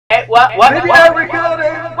What? Video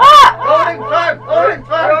recording! What? Loading time! Loading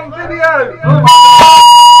time! We're on video!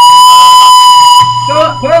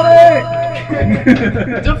 Don't panic!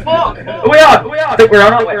 The fuck? Are we on? I think we're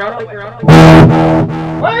on.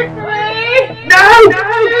 Wait for me! No!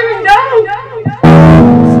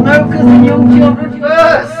 Smokers and young children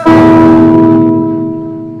first!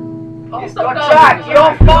 Oh, stop Jack,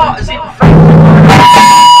 your fart is infected!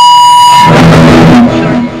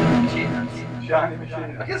 Shiny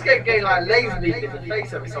machine. I just get getting like laser beat in the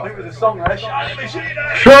face every I time. think there's a song there. Shiny machine!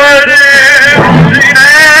 Shiny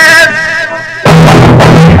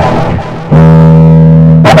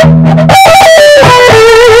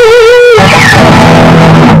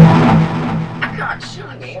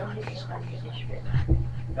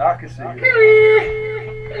I can see you.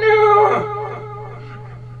 Hello!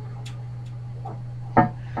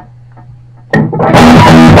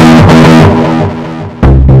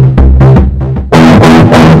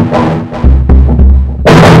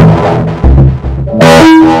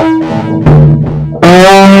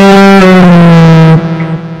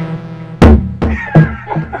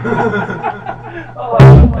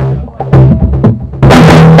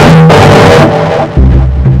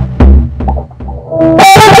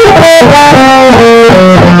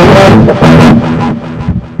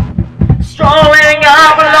 strolling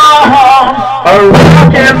up along a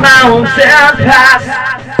rocky mountain pass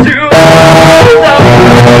to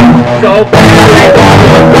so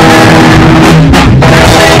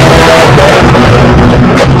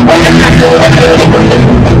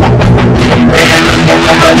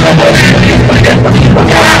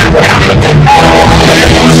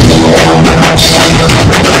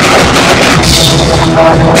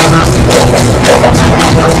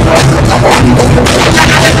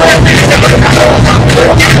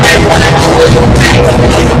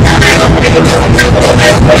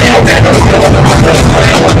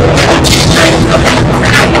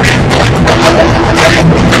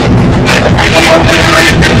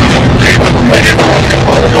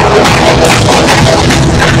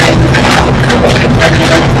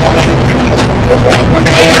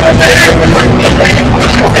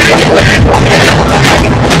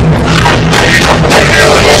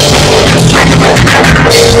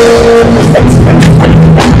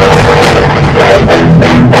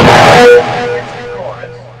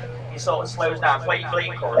He sort of slows down, play your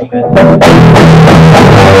bleeding chorus a bit.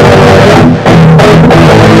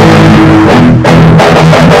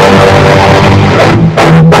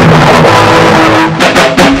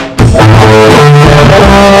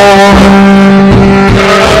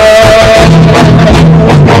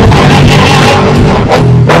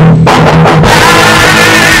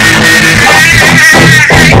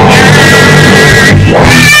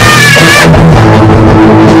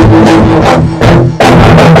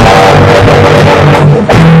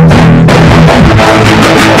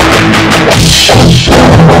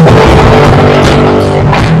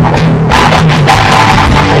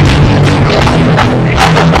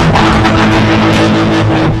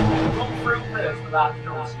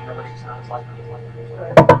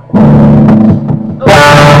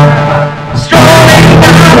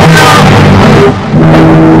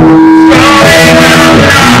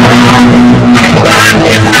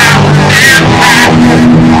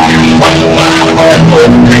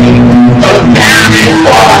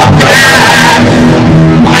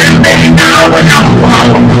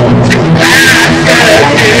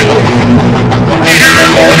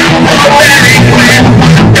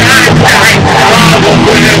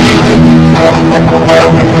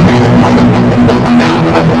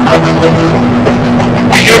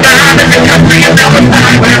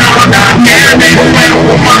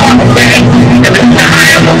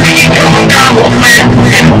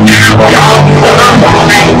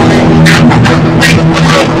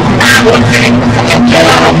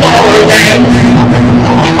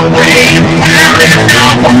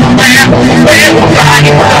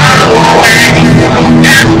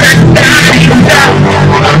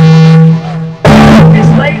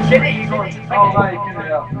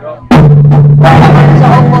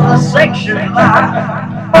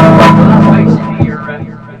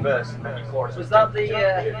 Was that the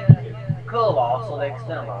core loss or the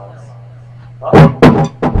external loss?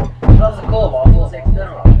 That's the core loss or the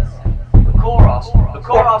external loss? The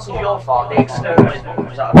chorus is your fault, the external is what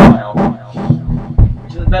comes out of the file.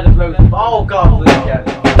 Which is the better version. Oh god, please get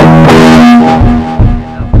it.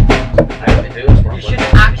 You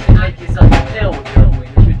shouldn't actually make yourself ill with your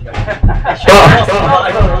wing, should you? It smells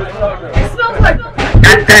like...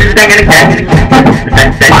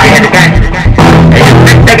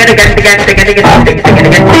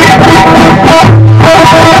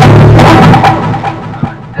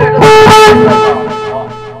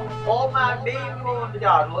 All man, me and Mum and the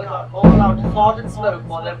dad, we're all allowed to fart and smoke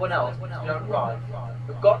more than everyone else, but we don't drive.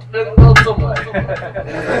 We've got to play the world somewhere.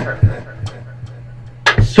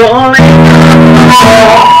 Strolling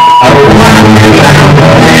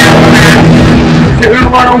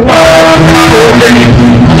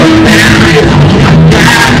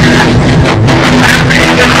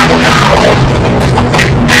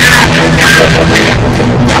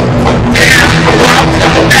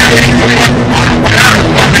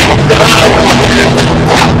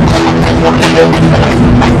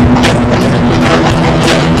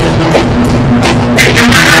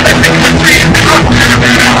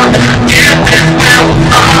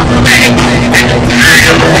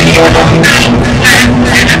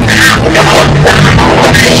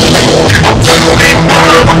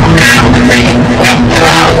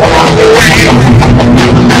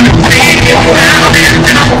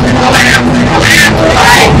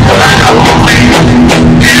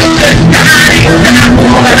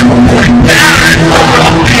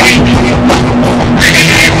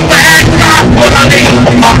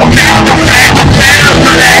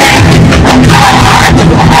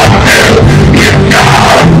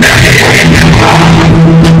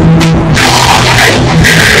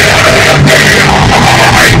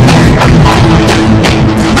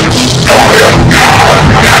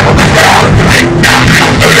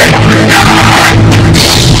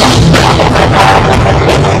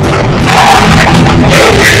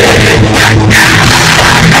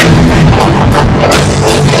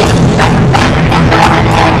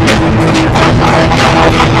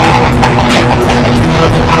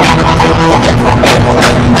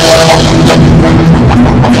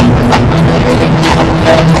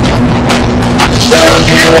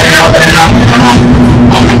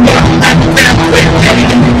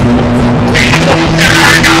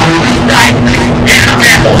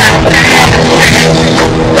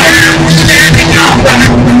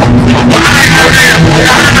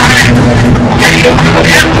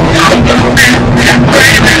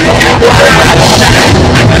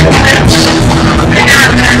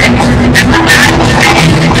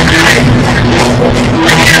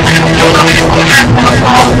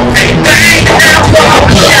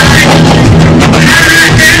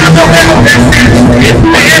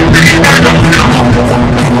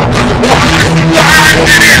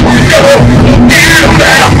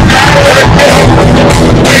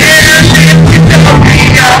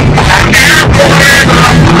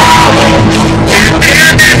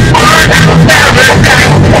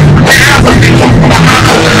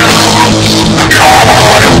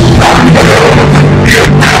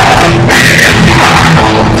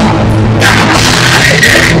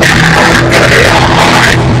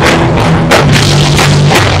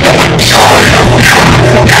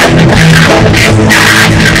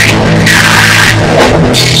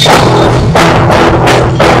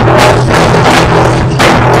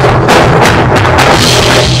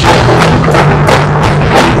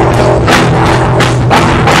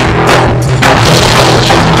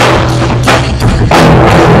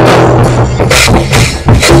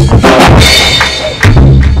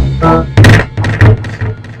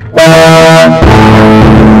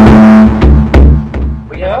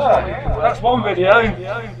That's one video.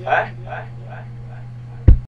 Eh?